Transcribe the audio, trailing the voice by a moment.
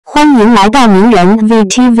欢迎来到名人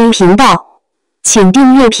VTV 频道，请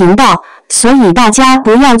订阅频道，所以大家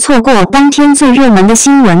不要错过当天最热门的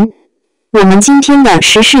新闻。我们今天的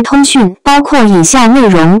时事通讯包括以下内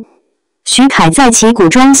容：许凯再启古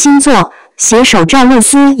装新作，携手赵露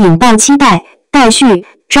思引爆期待，待续，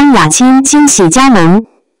张雅钦惊喜加盟。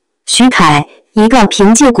许凯，一个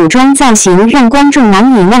凭借古装造型让观众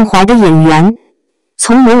难以忘怀的演员。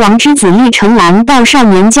从魔王之子厉尘澜到少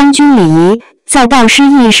年将军李嶷，再到失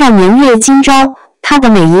忆少年越今朝，他的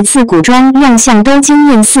每一次古装亮相都惊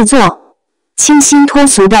艳四座。清新脱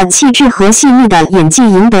俗的气质和细腻的演技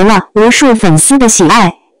赢得了无数粉丝的喜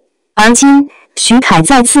爱。而今，许凯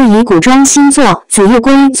再次以古装新作《紫夜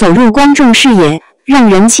归》走入观众视野，让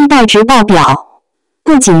人期待值爆表。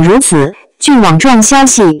不仅如此，据网传消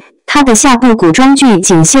息，他的下部古装剧《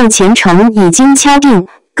锦绣前程》已经敲定。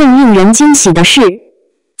更令人惊喜的是，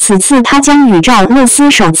此次他将与赵露思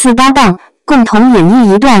首次搭档，共同演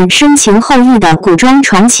绎一段深情厚谊的古装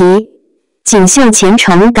传奇。《锦绣前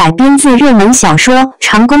程》改编自热门小说《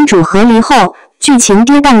长公主和离》后，剧情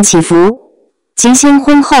跌宕起伏，集先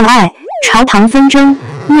婚后爱、朝堂纷争、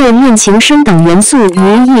虐恋情深等元素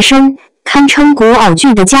于一身，堪称古偶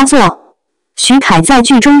剧的佳作。许凯在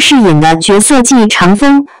剧中饰演的角色既长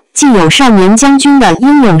风，既有少年将军的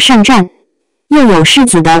英勇善战，又有世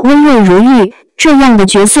子的温润如玉，这样的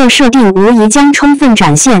角色设定无疑将充分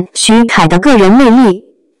展现许凯的个人魅力。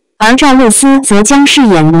而赵露思则将饰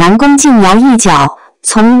演南宫静瑶一角，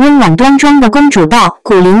从温婉端庄的公主到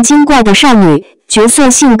古灵精怪的少女，角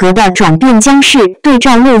色性格的转变将是对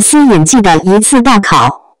赵露思演技的一次大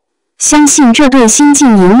考。相信这对新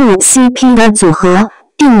晋荧幕 CP 的组合，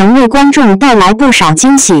定能为观众带来不少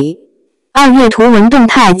惊喜。2月图文动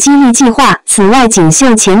态激励计划。此外，《锦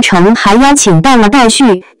绣前程》还邀请到了待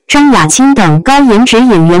续、张雅钦等高颜值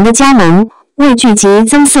演员的加盟，为剧集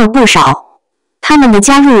增色不少。他们的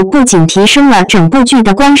加入不仅提升了整部剧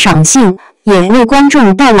的观赏性，也为观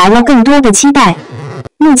众带来了更多的期待。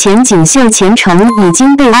目前，《锦绣前程》已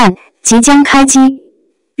经备案，即将开机，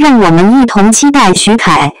让我们一同期待许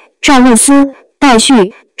凯、赵露思、待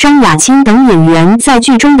续、张雅钦等演员在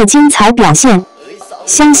剧中的精彩表现。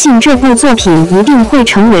相信这部作品一定会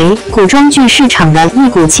成为古装剧市场的一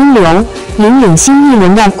股清流，引领新一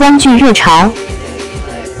轮的观剧热潮。